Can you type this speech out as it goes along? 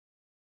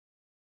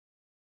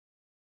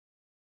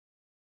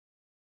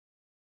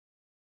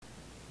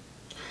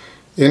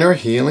Inner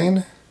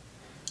healing?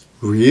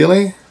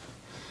 Really?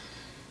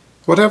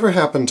 Whatever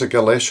happened to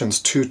Galatians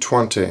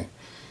 2:20?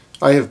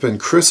 I have been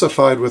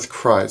crucified with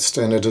Christ,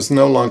 and it is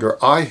no longer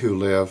I who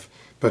live,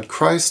 but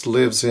Christ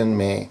lives in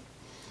me.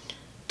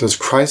 Does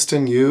Christ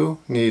in you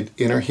need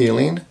inner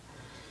healing?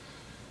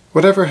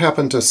 Whatever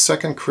happened to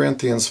 2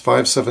 Corinthians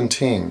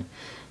 5:17?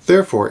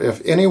 Therefore,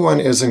 if anyone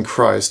is in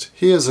Christ,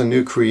 he is a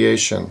new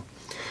creation.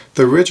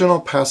 The original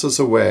passes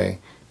away.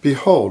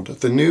 Behold,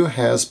 the new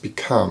has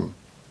become.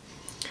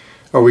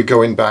 Are we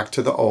going back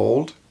to the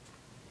old?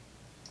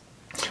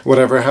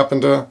 Whatever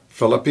happened to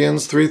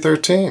Philippians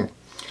 3:13?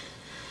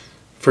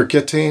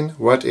 Forgetting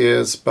what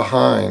is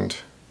behind.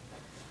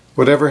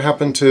 Whatever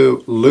happened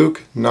to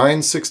Luke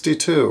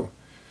 9:62?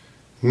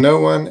 No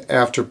one,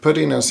 after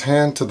putting his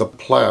hand to the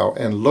plow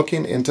and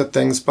looking into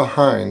things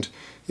behind,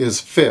 is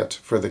fit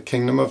for the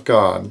kingdom of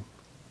God.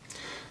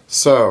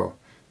 So,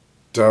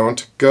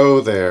 don't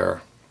go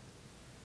there.